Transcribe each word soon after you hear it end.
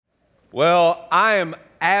Well, I am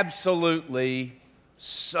absolutely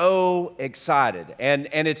so excited. And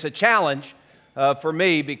it's a challenge for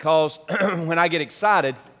me because when I get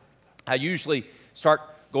excited, I usually start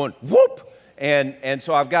going whoop. And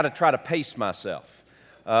so I've got to try to pace myself.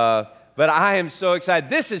 But I am so excited.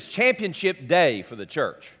 This is championship day for the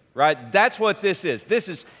church, right? That's what this is. This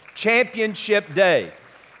is championship day.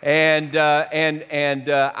 And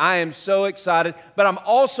I am so excited, but I'm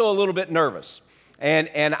also a little bit nervous.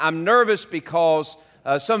 And I'm nervous because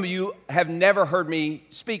some of you have never heard me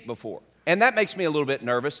speak before. And that makes me a little bit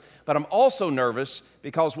nervous, but I'm also nervous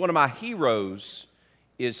because one of my heroes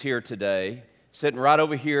is here today, sitting right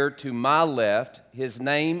over here to my left. His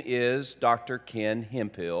name is Dr. Ken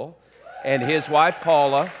Hemphill and his wife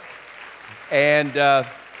Paula. And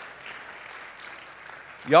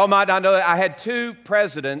y'all might not know that I had two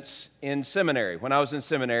presidents in seminary. When I was in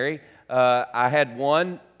seminary, I had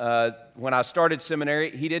one when I started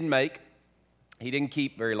seminary. He didn't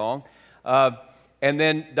keep very long. And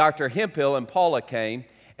then Dr. Hemphill and Paula came.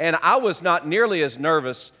 And I was not nearly as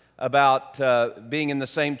nervous about being in the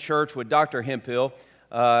same church with Dr. Hemphill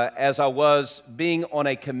as I was being on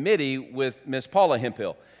a committee with Miss Paula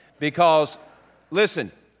Hemphill. Because,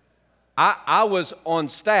 listen, I was on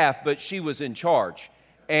staff, but she was in charge.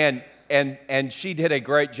 And she did a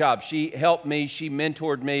great job. She helped me, she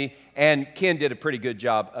mentored me, and Ken did a pretty good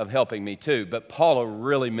job of helping me too. But Paula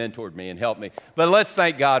really mentored me and helped me. But let's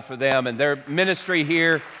thank God for them and their ministry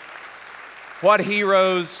here. What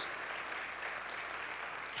heroes.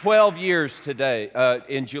 12 years today,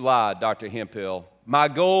 in July, Dr. Hemphill. My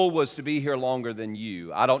goal was to be here longer than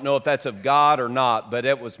you. I don't know if that's of God or not, but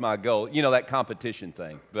it was my goal. You know, that competition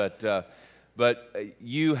thing. But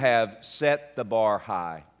you have set the bar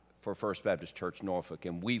high for First Baptist Church Norfolk,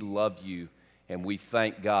 and we love you, and we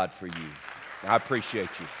thank God for you. I appreciate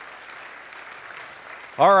you.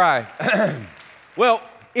 All right. Well,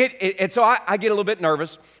 so I get a little bit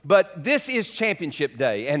nervous, but this is championship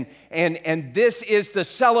day, and this is the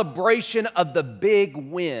celebration of the big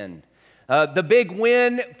win. The big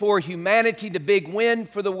win for humanity, the big win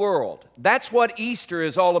for the world. That's what Easter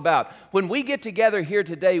is all about. When we get together here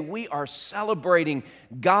today, we are celebrating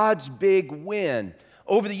God's big win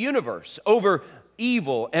over the universe, over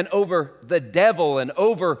evil and over the devil and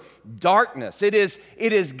over darkness. It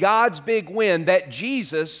is God's big win that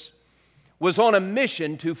Jesus was on a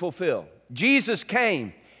mission to fulfill. Jesus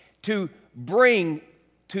came to bring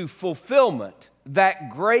to fulfillment that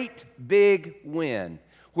great big win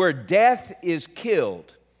where death is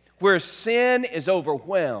killed, where sin is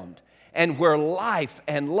overwhelmed, and where life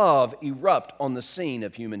and love erupt on the scene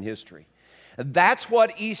of human history. That's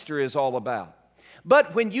what Easter is all about.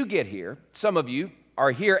 But when you get here, some of you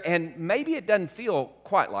are here, and maybe it doesn't feel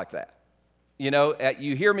quite like that. You know,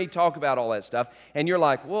 you hear me talk about all that stuff, and you're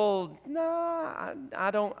like, well, no,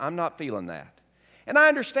 I'm not feeling that. And I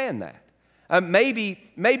understand that. Maybe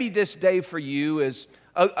this day for you is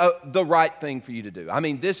the right thing for you to do. I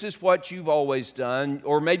mean, this is what you've always done.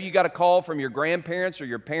 Or maybe you got a call from your grandparents or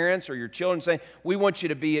your parents or your children saying, we want you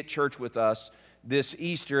to be at church with us this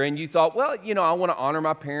Easter. And you thought, well, you know, I want to honor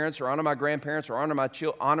my parents or honor my grandparents or honor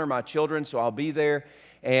my children, so I'll be there.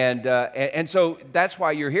 And so that's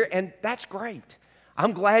why you're here, and that's great.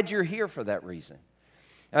 I'm glad you're here for that reason.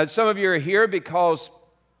 Some of you are here because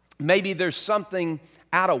maybe there's something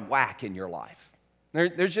out of whack in your life.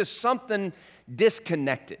 There's just something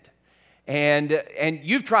disconnected. And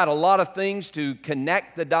you've tried a lot of things to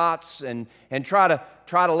connect the dots and tried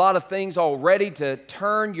a lot of things already to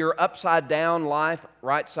turn your upside down life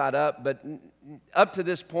right side up, but up to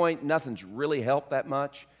this point, nothing's really helped that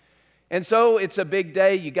much. And so it's a big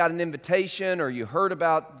day. You got an invitation or you heard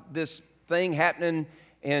about this thing happening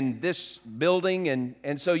in this building,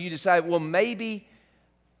 and so you decide, well, maybe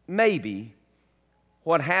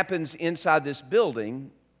what happens inside this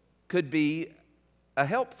building could be a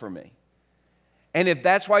help for me. And if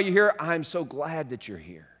that's why you're here, I'm so glad that you're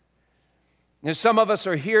here. And some of us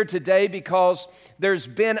are here today because there's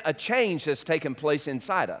been a change that's taken place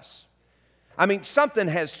inside us. I mean, something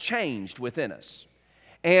has changed within us.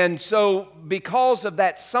 And so because of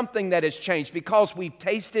that something that has changed, because we've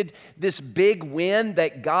tasted this big win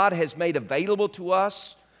that God has made available to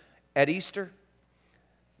us at Easter,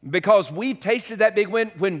 because we've tasted that big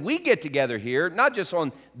win, when we get together here, not just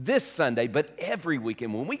on this Sunday, but every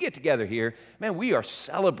weekend, when we get together here, man, we are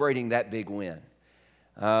celebrating that big win.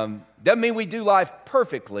 Doesn't mean we do life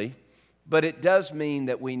perfectly, but it does mean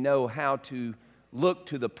that we know how to look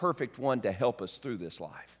to the perfect one to help us through this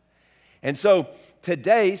life. And so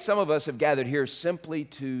today, some of us have gathered here simply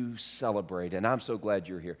to celebrate, and I'm so glad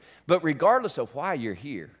you're here. But regardless of why you're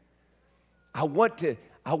here, I want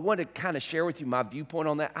I want to kind of share with you my viewpoint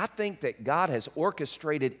on that. I think that God has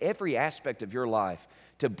orchestrated every aspect of your life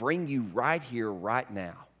to bring you right here, right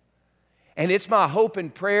now. And it's my hope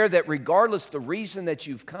and prayer that regardless the reason that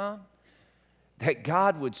you've come, that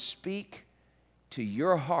God would speak to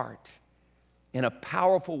your heart in a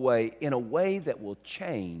powerful way, in a way that will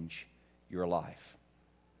change your life.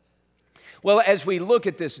 Well, as we look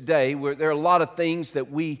at this day, there are a lot of things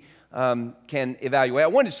that we can evaluate. I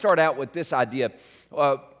wanted to start out with this idea.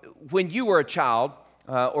 When you were a child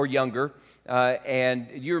or younger, and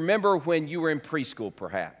you remember when you were in preschool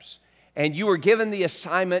perhaps, and you were given the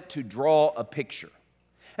assignment to draw a picture.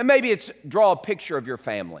 And maybe it's draw a picture of your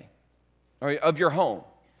family or of your home.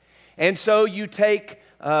 And so you take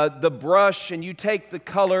the brush and you take the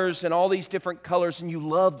colors and all these different colors, and you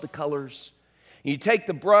love the colors. And you take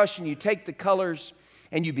the brush and you take the colors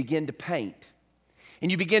and you begin to paint. And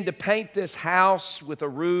you begin to paint this house with a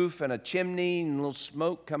roof and a chimney and a little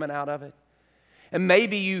smoke coming out of it. And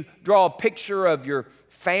maybe you draw a picture of your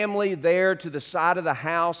family there to the side of the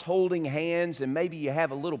house holding hands, and maybe you have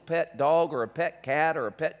a little pet dog or a pet cat or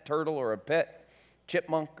a pet turtle or a pet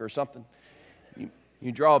chipmunk or something.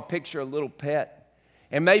 You draw a picture of a little pet.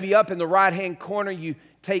 And maybe up in the right-hand corner you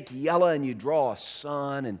take yellow and you draw a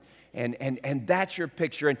sun, and that's your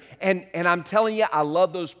picture. And I'm telling you, I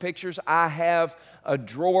love those pictures. I have a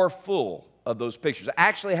drawer full of those pictures. I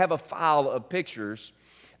actually have a file of pictures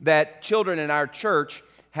that children in our church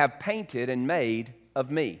have painted and made of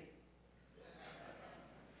me.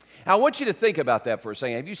 Now, I want you to think about that for a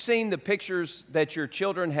second. Have you seen the pictures that your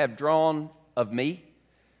children have drawn of me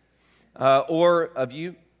or of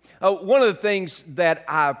you? One of the things that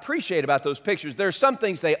I appreciate about those pictures, there are some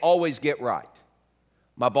things they always get right.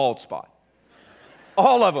 My bald spot.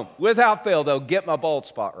 All of them, without fail, they'll get my bald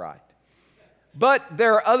spot right. But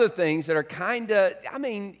there are other things that are kind of,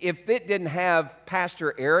 if it didn't have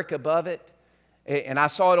Pastor Eric above it, and I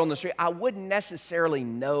saw it on the street, I wouldn't necessarily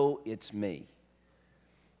know it's me.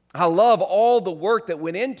 I love all the work that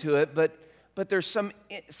went into it, but there's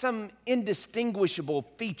some indistinguishable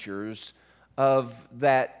features of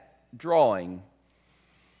that drawing.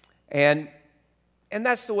 And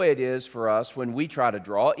that's the way it is for us when we try to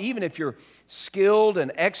draw. Even if you're skilled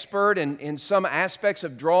and expert in some aspects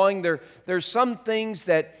of drawing, there's some things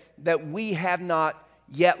that we have not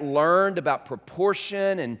yet learned about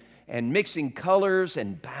proportion and mixing colors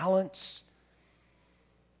and balance.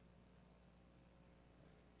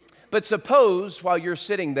 But suppose while you're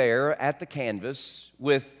sitting there at the canvas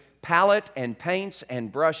with palette and paints and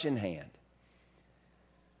brush in hand,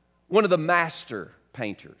 one of the master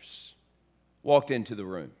painters walked into the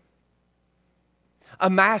room. A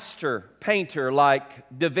master painter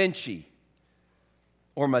like Da Vinci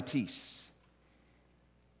or Matisse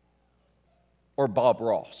or Bob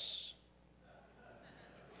Ross.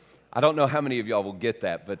 I don't know how many of y'all will get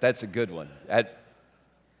that, but that's a good one.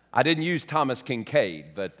 I didn't use Thomas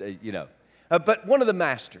Kincaid, but But one of the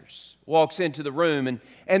masters walks into the room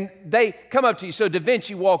and they come up to you. So Da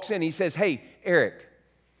Vinci walks in, he says, "Hey, Eric,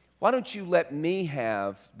 why don't you let me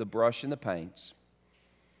have the brush and the paints,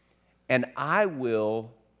 and I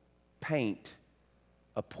will paint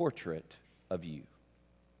a portrait of you."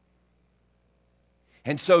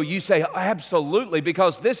 And so you say, absolutely,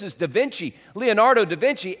 because this is Da Vinci. Leonardo da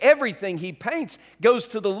Vinci, everything he paints goes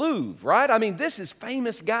to the Louvre, right? This is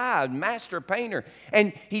famous guy, master painter.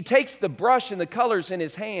 And he takes the brush and the colors in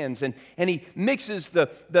his hands, and he mixes the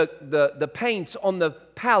paints on the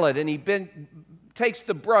palette, and he takes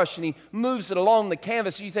the brush and he moves it along the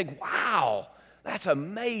canvas. And you think, wow, that's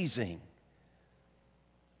amazing.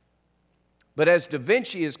 But as Da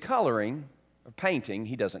Vinci is coloring or painting,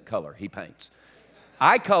 he doesn't color, he paints.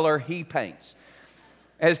 I color, he paints.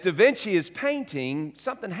 As Da Vinci is painting,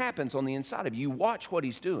 something happens on the inside of you. You watch what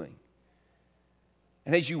he's doing.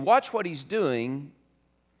 And as you watch what he's doing,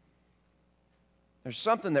 there's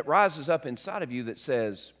something that rises up inside of you that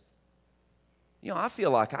says, I feel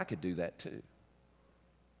like I could do that too.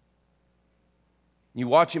 You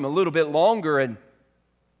watch him a little bit longer, and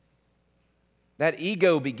that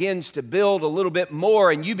ego begins to build a little bit more,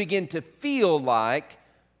 and you begin to feel like,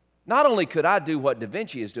 not only could I do what Da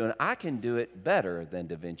Vinci is doing, I can do it better than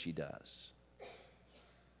Da Vinci does.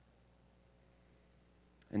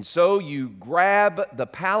 And so you grab the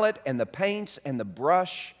palette and the paints and the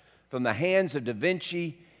brush from the hands of Da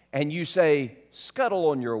Vinci, and you say, "Scuttle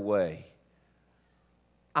on your way.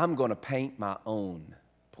 I'm going to paint my own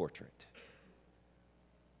portrait."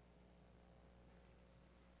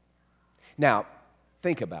 Now,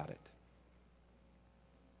 think about it.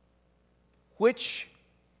 Which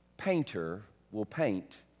painter will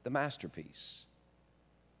paint the masterpiece?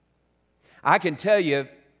 I can tell you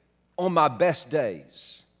on my best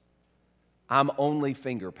days, I'm only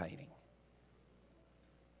finger painting.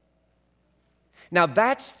 Now,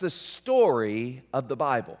 that's the story of the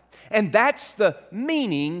Bible. And that's the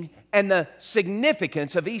meaning and the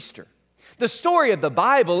significance of Easter. The story of the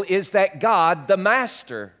Bible is that God, the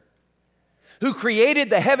Master, who created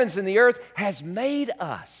the heavens and the earth, has made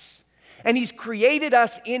us. And He's created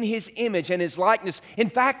us in His image and His likeness. In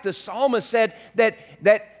fact, the psalmist said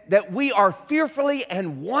that we are fearfully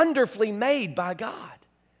and wonderfully made by God.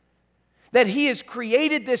 That He has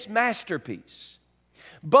created this masterpiece.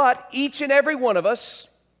 But each and every one of us,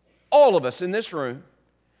 all of us in this room,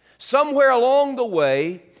 somewhere along the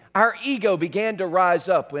way, our ego began to rise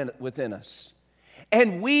up within us.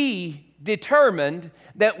 And we determined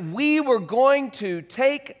that we were going to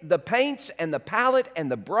take the paints and the palette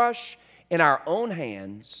and the brush in our own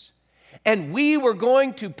hands, and we were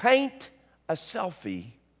going to paint a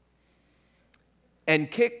selfie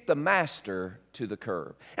and kick the Master to the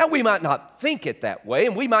curb. Now, we might not think it that way,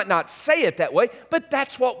 and we might not say it that way, but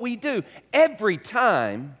that's what we do. Every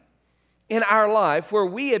time in our life where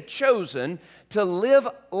we have chosen to live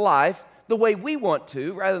life the way we want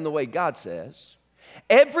to rather than the way God says,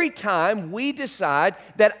 every time we decide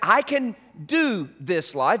that I can do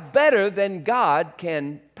this life better than God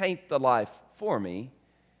can paint the life for me,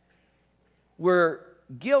 we're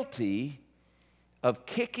guilty of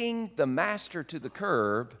kicking the Master to the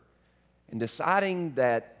curb and deciding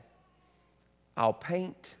that I'll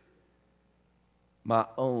paint my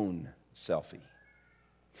own selfie.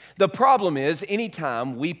 The problem is,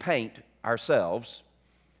 anytime we paint ourselves,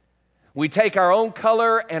 we take our own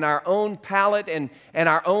color and our own palette and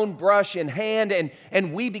our own brush in hand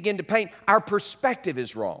and we begin to paint, our perspective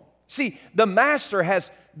is wrong. See, the Master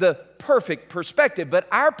has the perfect perspective, but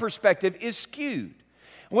our perspective is skewed.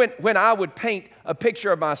 When I would paint a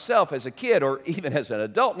picture of myself as a kid or even as an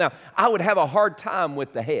adult now, I would have a hard time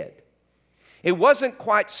with the head. It wasn't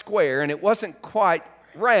quite square and it wasn't quite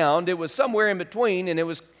round. It was somewhere in between, and it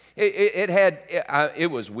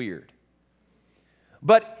was weird.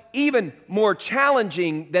 But even more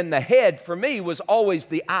challenging than the head for me was always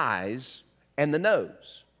the eyes and the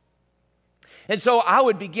nose. And so I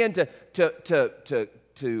would begin to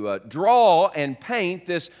draw and paint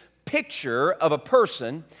this picture of a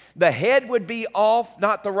person. The head would be off,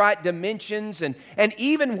 not the right dimensions, and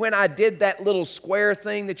even when I did that little square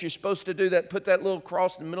thing that you're supposed to do, that put that little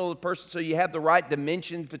cross in the middle of the person so you have the right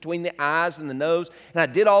dimensions between the eyes and the nose, and I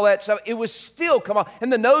did all that stuff, it would still come off,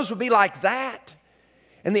 and the nose would be like that,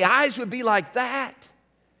 and the eyes would be like that,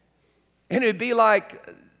 and it would be like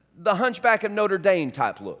the Hunchback of Notre Dame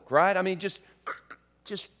type look, right? I mean, just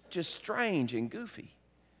strange and goofy.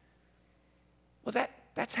 Well,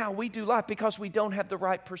 that's how we do life, because we don't have the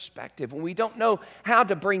right perspective and we don't know how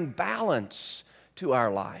to bring balance to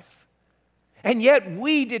our life. And yet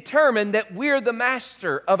we determine that we're the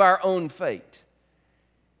master of our own fate.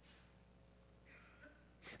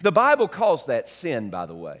 The Bible calls that sin, by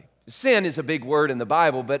the way. Sin is a big word in the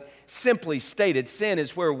Bible, but simply stated, sin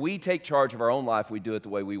is where we take charge of our own life. We do it the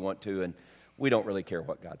way we want to, and we don't really care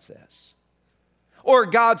what God says. Or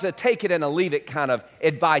God's a take it and a leave it kind of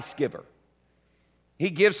advice giver. He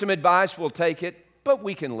gives some advice, we'll take it, but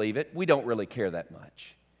we can leave it. We don't really care that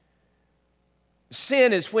much.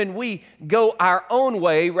 Sin is when we go our own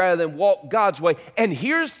way rather than walk God's way. And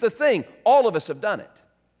here's the thing, all of us have done it.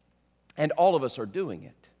 And all of us are doing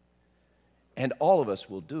it. And all of us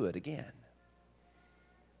will do it again.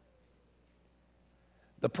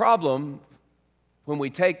 The problem when we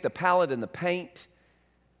take the palette and the paint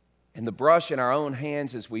and the brush in our own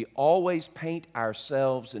hands is we always paint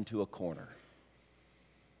ourselves into a corner.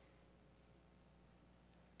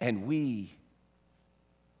 And we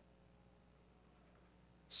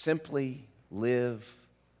simply live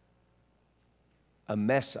a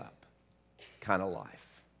mess up kind of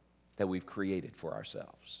life that we've created for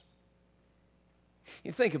ourselves.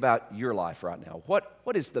 You think about your life right now.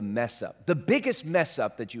 What is the mess up, the biggest mess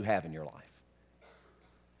up that you have in your life?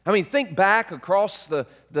 I mean, think back across the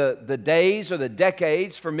days or the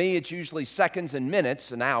decades. For me, it's usually seconds and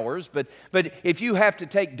minutes and hours. But if you have to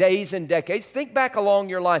take days and decades, think back along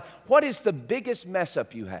your life. What is the biggest mess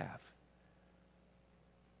up you have?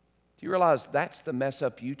 Do you realize that's the mess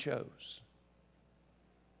up you chose?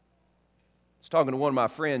 I was talking to one of my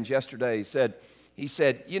friends yesterday. He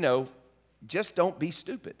said, just don't be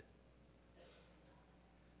stupid.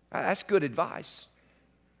 That's good advice.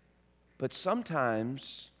 But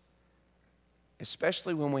sometimes,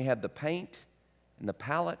 especially when we have the paint and the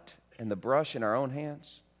palette and the brush in our own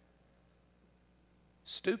hands,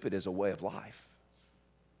 stupid is a way of life.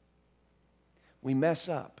 We mess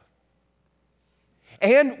up.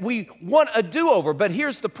 And we want a do-over, but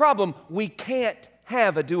here's the problem. We can't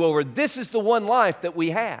have a do-over. This is the one life that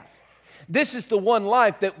we have. This is the one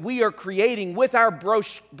life that we are creating with our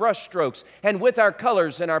brush strokes and with our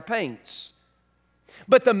colors and our paints.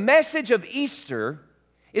 But the message of Easter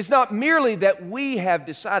is not merely that we have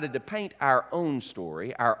decided to paint our own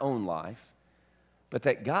story, our own life, but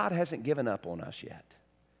that God hasn't given up on us yet.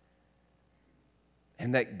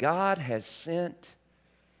 And that God has sent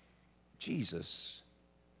Jesus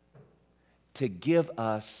to give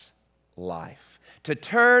us life, to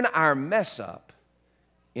turn our mess up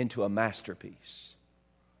into a masterpiece.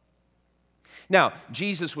 Now,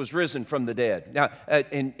 Jesus was risen from the dead. Now,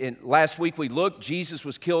 in last week we looked, Jesus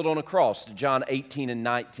was killed on a cross, John 18 and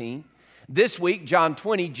 19. This week, John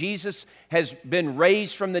 20, Jesus has been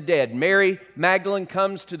raised from the dead. Mary Magdalene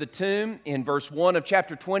comes to the tomb in verse 1 of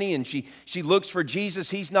chapter 20, and she looks for Jesus.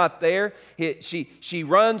 He's not there. She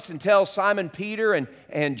runs and tells Simon Peter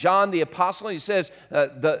and John the apostle. He says,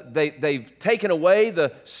 they've taken away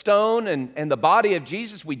the stone and the body of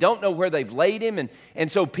Jesus. We don't know where they've laid him. And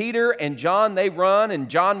so Peter and John, they run, and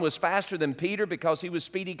John was faster than Peter because he was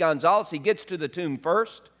Speedy Gonzales. He gets to the tomb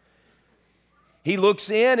first. He looks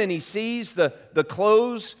in and he sees the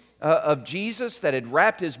clothes of Jesus that had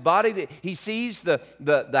wrapped his body. He sees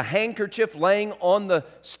the handkerchief laying on the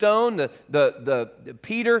stone.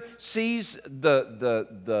 Peter sees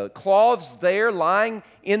the cloths there lying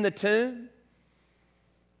in the tomb.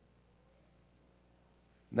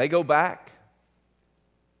 They go back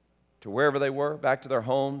to wherever they were, back to their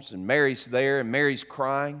homes, and Mary's there, and Mary's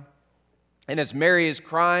crying. And as Mary is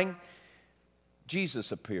crying,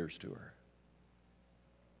 Jesus appears to her.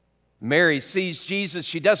 Mary sees Jesus.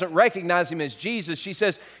 She doesn't recognize him as Jesus. She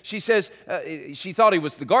says, she thought he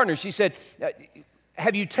was the gardener. She said,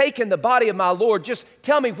 have you taken the body of my Lord? Just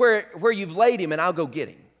tell me where you've laid him and I'll go get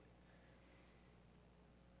him.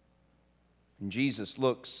 And Jesus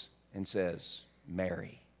looks and says,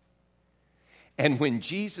 Mary. And when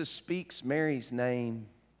Jesus speaks Mary's name,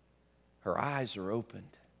 her eyes are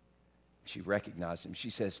opened. She recognizes him. She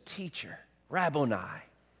says, Teacher, Rabboni.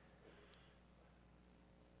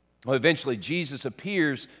 Well, eventually, Jesus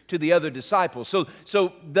appears to the other disciples.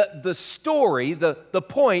 So the story, the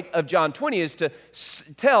point of John 20 is to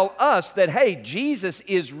tell us that, hey, Jesus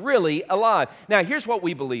is really alive. Now, here's what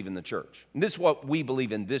we believe in the church. And this is what we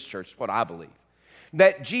believe in this church, what I believe.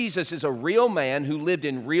 That Jesus is a real man who lived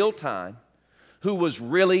in real time, who was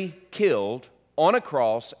really killed on a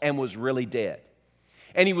cross and was really dead.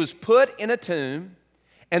 And he was put in a tomb,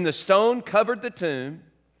 and the stone covered the tomb.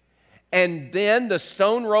 And then the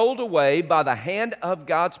stone rolled away by the hand of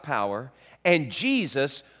God's power, and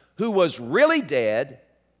Jesus, who was really dead,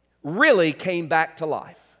 really came back to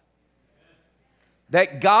life.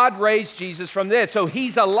 That God raised Jesus from the dead. So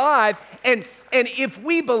he's alive, and if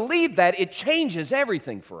we believe that, it changes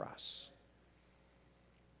everything for us.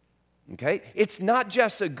 Okay? It's not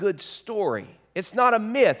just a good story. It's not a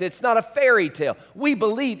myth. It's not a fairy tale. We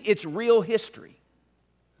believe it's real history,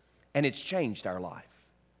 and it's changed our life.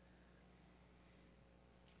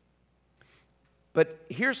 But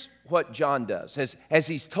here's what John does. As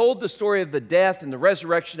he's told the story of the death and the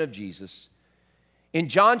resurrection of Jesus, in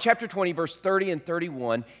John chapter 20, verse 30 and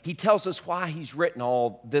 31, he tells us why he's written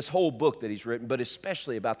this whole book that he's written, but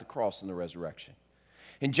especially about the cross and the resurrection.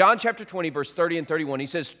 In John chapter 20, verse 30 and 31, he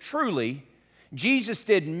says, Truly, Jesus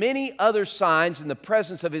did many other signs in the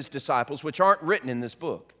presence of his disciples, which aren't written in this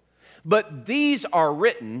book. But these are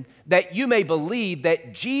written that you may believe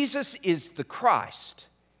that Jesus is the Christ,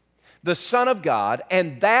 the Son of God,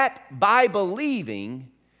 and that by believing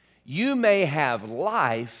you may have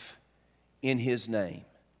life in his name.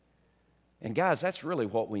 And guys, that's really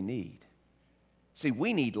what we need. See,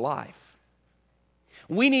 we need life.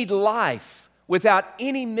 We need life without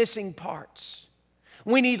any missing parts.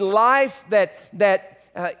 We need life that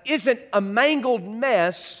isn't a mangled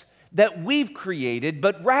mess that we've created,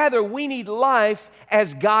 but rather we need life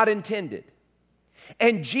as God intended.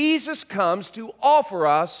 And Jesus comes to offer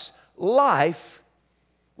us life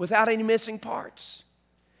without any missing parts.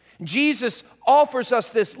 Jesus offers us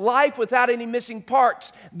this life without any missing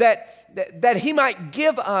parts that he might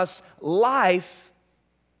give us life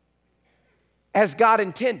as God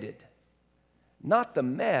intended, not the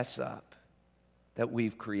mess up that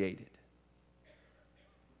we've created.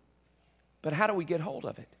 But how do we get hold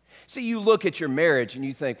of it? See, you look at your marriage and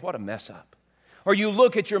you think, what a mess up. Or you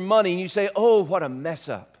look at your money and you say, oh, what a mess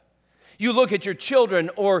up. You look at your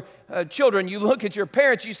children you look at your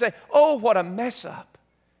parents, you say, oh, what a mess up.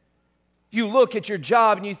 You look at your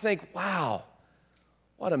job and you think, wow,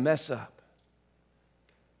 what a mess up.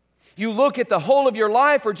 you look at the whole of your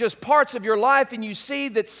life or just parts of your life and you see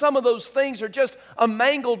that some of those things are just a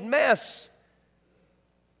mangled mess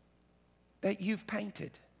that you've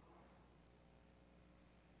painted.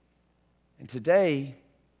 And today,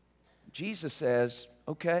 Jesus says,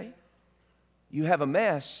 okay, you have a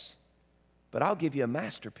mess, but I'll give you a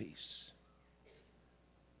masterpiece.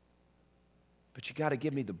 But you got to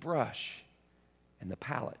give me the brush and the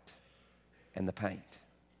palette and the paint.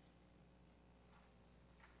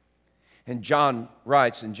 And John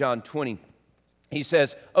writes in John 20, he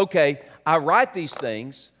says, okay, I write these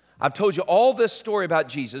things. I've told you all this story about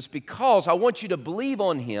Jesus because I want you to believe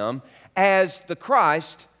on him as the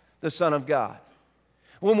Christ, the Son of God.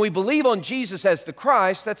 When we believe on Jesus as the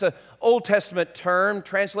Christ, that's an Old Testament term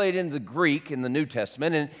translated into the Greek in the New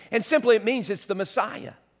Testament, and simply it means it's the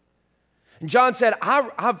Messiah. And John said,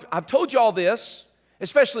 I've told you all this,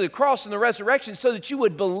 especially the cross and the resurrection, so that you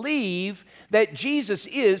would believe that Jesus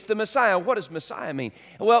is the Messiah. What does Messiah mean?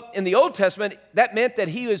 Well, in the Old Testament, that meant that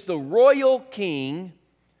he was the royal king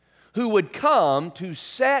who would come to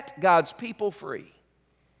set God's people free.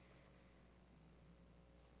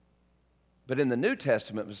 But in the New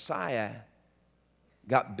Testament, Messiah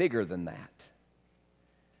got bigger than that.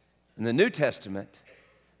 In the New Testament,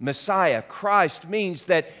 Messiah, Christ, means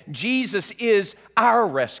that Jesus is our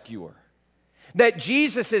rescuer. That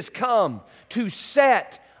Jesus has come to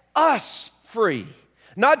set us free.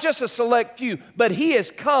 Not just a select few, but he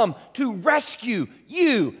has come to rescue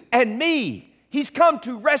you and me. He's come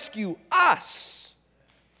to rescue us.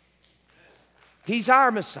 He's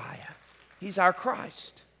our Messiah. He's our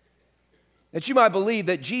Christ. That you might believe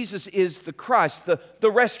that Jesus is the Christ,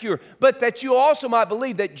 the rescuer, but that you also might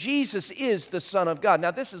believe that Jesus is the Son of God.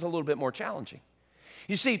 Now, this is a little bit more challenging.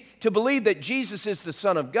 You see, to believe that Jesus is the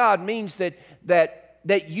Son of God means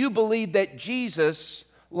that you believe that Jesus,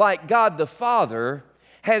 like God the Father,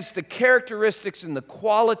 has the characteristics and the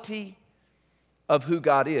quality of who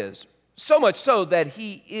God is. So much so that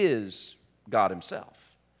he is God himself.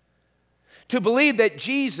 To believe that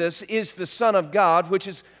Jesus is the Son of God, which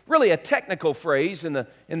is really a technical phrase in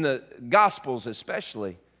the Gospels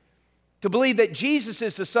especially. To believe that Jesus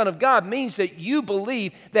is the Son of God means that you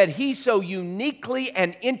believe that he so uniquely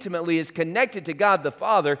and intimately is connected to God the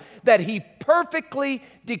Father that he perfectly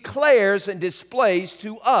declares and displays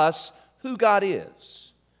to us who God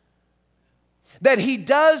is. That he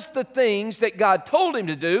does the things that God told him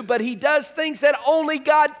to do, but he does things that only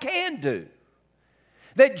God can do.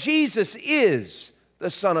 That Jesus is the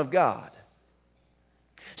Son of God.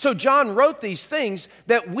 So John wrote these things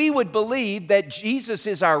that we would believe that Jesus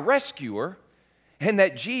is our rescuer and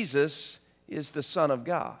that Jesus is the Son of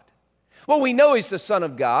God. Well, we know he's the Son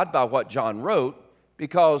of God by what John wrote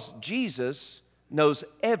because Jesus knows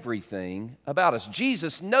everything about us.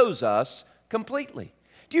 Jesus knows us completely.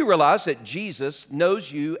 Do you realize that Jesus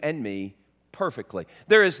knows you and me perfectly?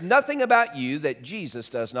 There is nothing about you that Jesus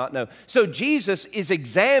does not know. So Jesus is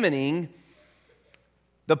examining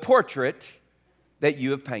the portrait that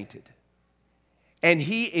you have painted. And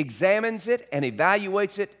he examines it and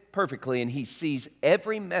evaluates it perfectly, and he sees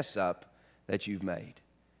every mess up that you've made.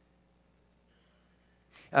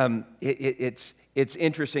 It's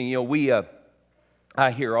interesting, you know,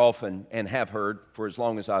 I hear often and have heard for as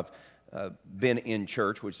long as I've been in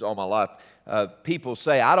church, which is all my life, people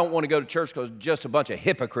say, I don't want to go to church because just a bunch of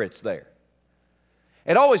hypocrites there.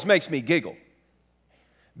 It always makes me giggle.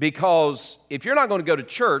 Because if you're not going to go to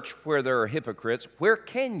church where there are hypocrites, where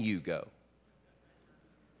can you go?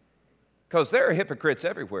 Because there are hypocrites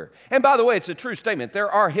everywhere. And by the way, it's a true statement. There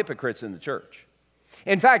are hypocrites in the church.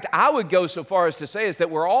 In fact, I would go so far as to say is that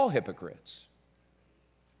we're all hypocrites.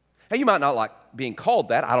 Now, you might not like being called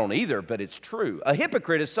that. I don't either, but it's true. A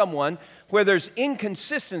hypocrite is someone where there's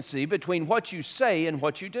inconsistency between what you say and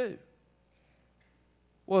what you do.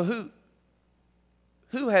 Well,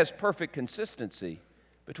 who has perfect consistency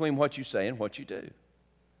between what you say and what you do?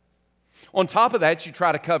 On top of that, you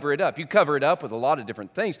try to cover it up. You cover it up with a lot of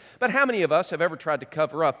different things. But how many of us have ever tried to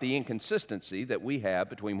cover up the inconsistency that we have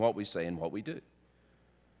between what we say and what we do?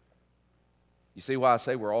 You see why I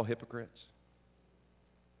say we're all hypocrites?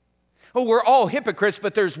 Oh, we're all hypocrites,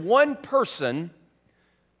 but there's one person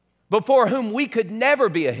before whom we could never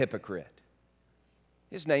be a hypocrite.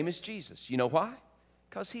 His name is Jesus. You know why?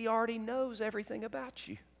 Because he already knows everything about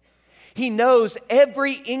you. He knows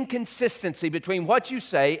every inconsistency between what you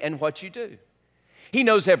say and what you do. He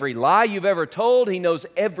knows every lie you've ever told. He knows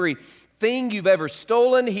everything you've ever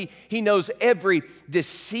stolen. He knows every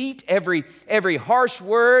deceit, every harsh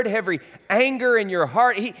word, every anger in your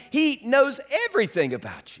heart. He knows everything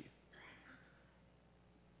about you.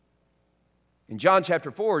 In John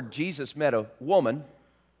chapter 4, Jesus met a woman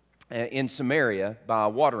in Samaria by a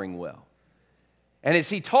watering well. And as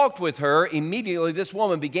he talked with her, immediately this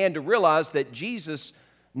woman began to realize that Jesus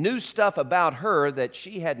knew stuff about her that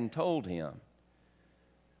she hadn't told him.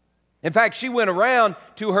 In fact, she went around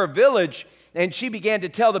to her village and she began to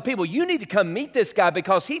tell the people, you need to come meet this guy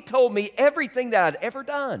because he told me everything that I'd ever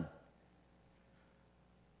done.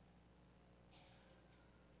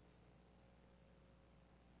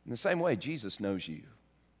 In the same way, Jesus knows you.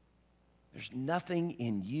 There's nothing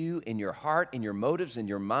in you, in your heart, in your motives, in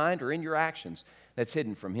your mind, or in your actions that's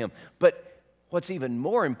hidden from him. But what's even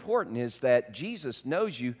more important is that Jesus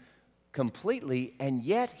knows you completely, and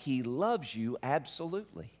yet he loves you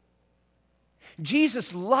absolutely.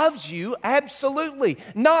 Jesus loves you absolutely,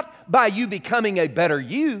 not by you becoming a better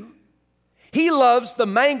you. He loves the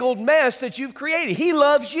mangled mess that you've created. He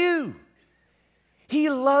loves you. He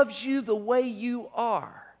loves you the way you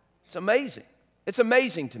are. It's amazing. It's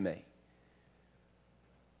amazing to me.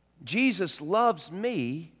 Jesus loves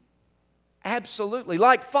me absolutely,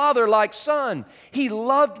 like Father, like Son. He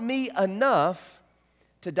loved me enough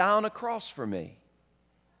to die on a cross for me.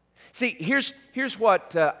 See, here's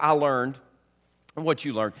what I learned, and what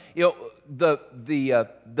you learned. You know,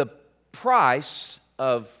 the price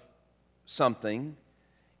of something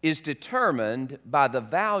is determined by the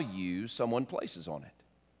value someone places on it.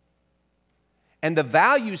 And the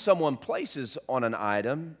value someone places on an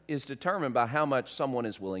item is determined by how much someone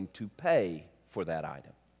is willing to pay for that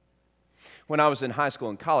item. When I was in high school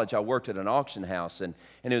and college, I worked at an auction house, and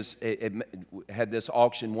it had this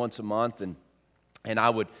auction once a month, and I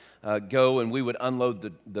would go and we would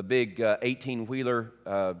unload the big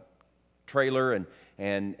 18-wheeler trailer,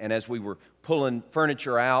 and as we were pulling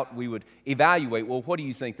furniture out, we would evaluate, well, what do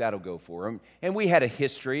you think that'll go for? And we had a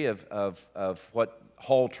history of what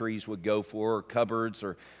hall trees would go for, or cupboards,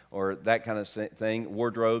 or that kind of thing,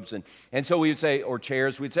 wardrobes, and so we would say, or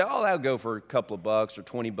chairs, we'd say, oh, that'll go for a couple of bucks, or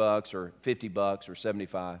 $20, or $50, or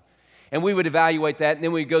 $75. And we would evaluate that, and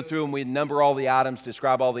then we'd go through and we'd number all the items,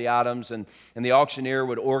 describe all the items, and the auctioneer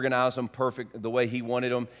would organize them perfect the way he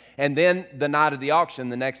wanted them. And then the night of the auction,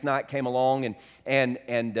 the next night came along, and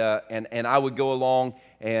I would go along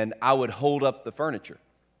and I would hold up the furniture.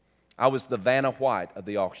 I was the Vanna White of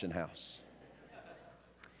the auction house.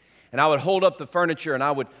 And I would hold up the furniture, and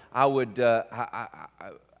I would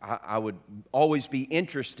always be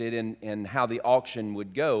interested in how the auction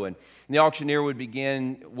would go. And the auctioneer would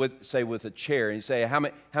begin with a chair, and he'd say, how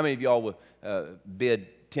many of y'all will bid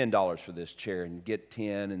 $10 for this chair, and get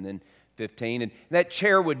 10, and then 15, and that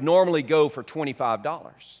chair would normally go for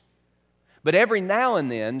 $25. But every now and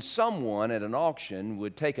then, someone at an auction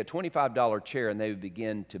would take a $25 chair, and they would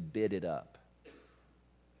begin to bid it up.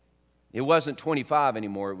 It wasn't 25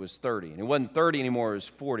 anymore, it was 30. And it wasn't 30 anymore, it was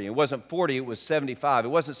 40. It wasn't 40, it was 75. It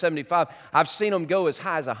wasn't 75. I've seen them go as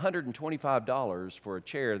high as $125 for a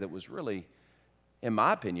chair that was really, in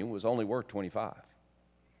my opinion, was only worth 25.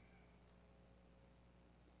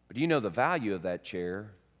 But do you know the value of that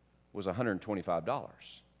chair was $125?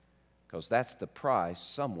 Because that's the price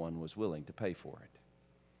someone was willing to pay for it.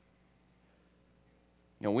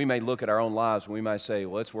 You know, we may look at our own lives and we might say,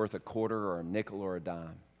 well, it's worth a quarter or a nickel or a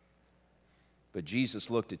dime. But Jesus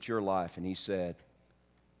looked at your life and he said,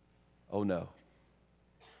 oh no,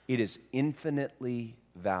 it is infinitely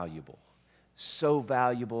valuable. So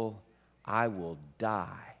valuable, I will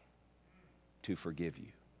die to forgive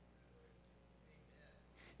you.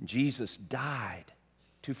 Jesus died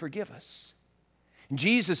to forgive us.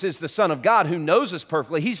 Jesus is the Son of God who knows us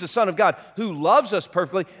perfectly. He's the Son of God who loves us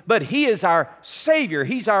perfectly, but He is our Savior.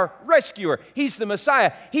 He's our rescuer. He's the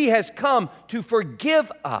Messiah. He has come to forgive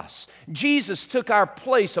us. Jesus took our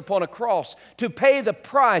place upon a cross to pay the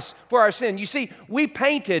price for our sin. You see, we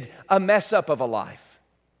painted a mess up of a life.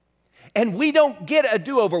 And we don't get a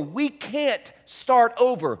do-over. We can't start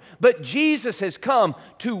over. But Jesus has come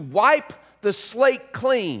to wipe the slate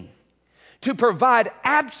clean, to provide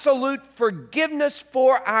absolute forgiveness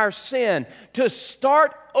for our sin, to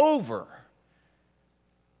start over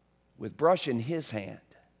with brush in His hand,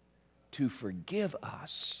 to forgive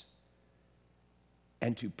us,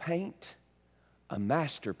 and to paint a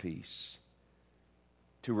masterpiece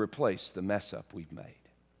to replace the mess up we've made.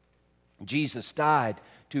 Jesus died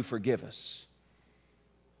to forgive us.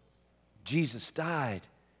 Jesus died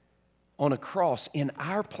on a cross in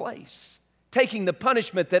our place, taking the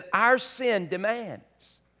punishment that our sin demands.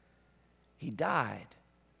 He died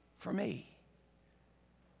for me.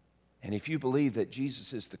 And if you believe that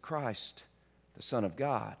Jesus is the Christ, the Son of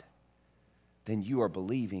God, then you are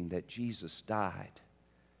believing that Jesus died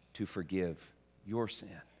to forgive your sin.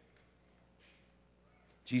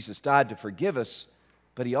 Jesus died to forgive us,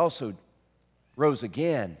 but He also rose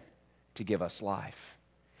again to give us life.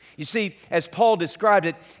 You see, as Paul described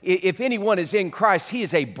it, if anyone is in Christ, he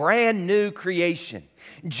is a brand new creation.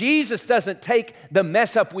 Jesus doesn't take the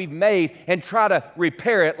mess up we've made and try to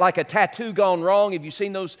repair it like a tattoo gone wrong. Have you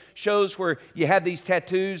seen those shows where you have these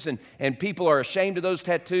tattoos and people are ashamed of those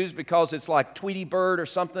tattoos because it's like Tweety Bird or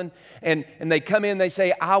something? And they come in, they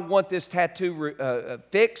say, I want this tattoo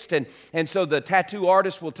fixed. And so the tattoo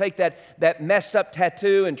artist will take that messed up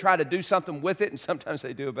tattoo and try to do something with it. And sometimes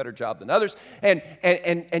they do a better job than others. And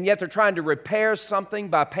yet they're trying to repair something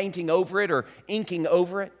by painting over it or inking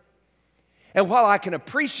over it. And while I can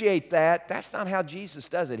appreciate that, that's not how Jesus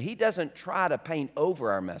does it. He doesn't try to paint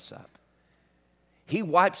over our mess up. He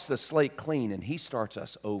wipes the slate clean and He starts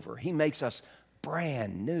us over. He makes us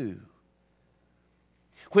brand new.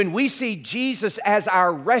 When we see Jesus as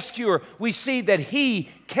our rescuer, we see that He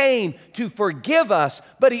came to forgive us,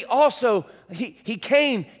 but He also He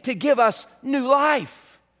came to give us new life.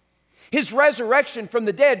 His resurrection from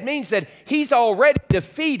the dead means that He's already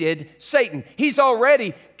defeated Satan. He's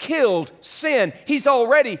already killed sin. He's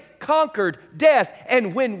already conquered death.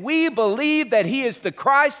 And when we believe that He is the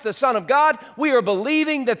Christ, the Son of God, we are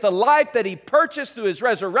believing that the life that He purchased through His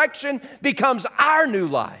resurrection becomes our new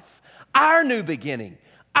life, our new beginning,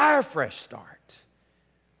 our fresh start.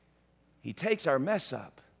 He takes our mess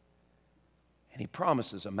up and He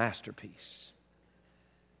promises a masterpiece.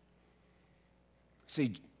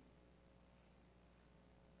 See,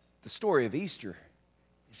 the story of Easter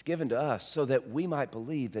is given to us so that we might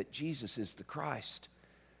believe that Jesus is the Christ,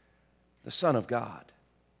 the Son of God.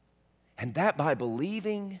 And that by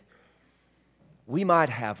believing, we might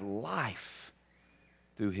have life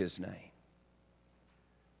through His name.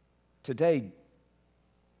 Today,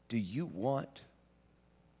 do you want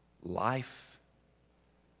life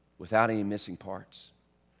without any missing parts?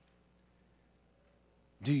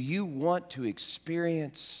 Do you want to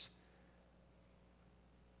experience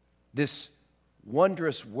this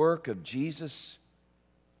wondrous work of Jesus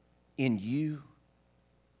in you,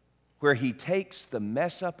 where He takes the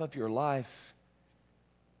mess up of your life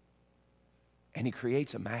and He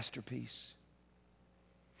creates a masterpiece?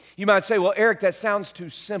 You might say, well, Eric, that sounds too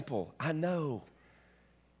simple. I know.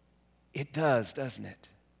 It does, doesn't it?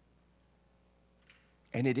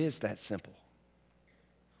 And it is that simple,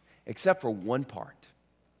 except for one part.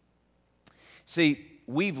 See,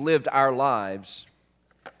 we've lived our lives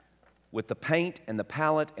with the paint and the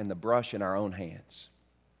palette and the brush in our own hands.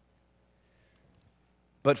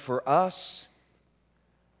 But for us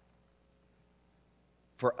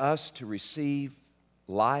to receive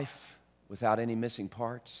life without any missing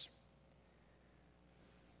parts,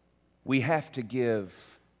 we have to give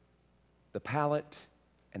the palette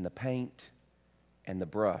and the paint and the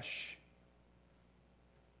brush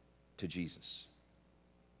to Jesus.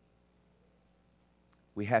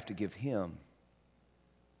 We have to give Him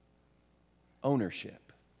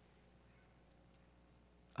ownership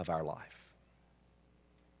of our life.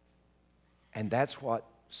 And that's what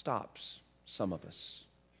stops some of us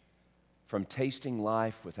from tasting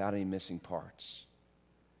life without any missing parts.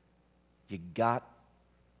 You got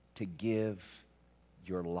to give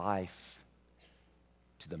your life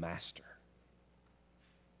to the Master.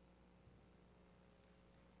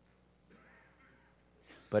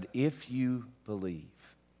 But if you believe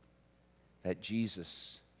that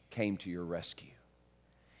Jesus came to your rescue,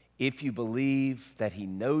 if you believe that He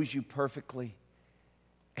knows you perfectly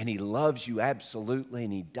and He loves you absolutely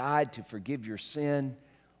and He died to forgive your sin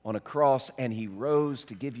on a cross and He rose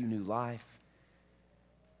to give you new life,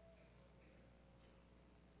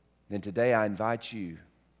 then today I invite you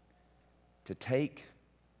to take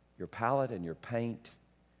your palette and your paint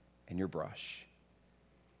and your brush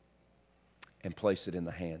and place it in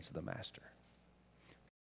the hands of the Master.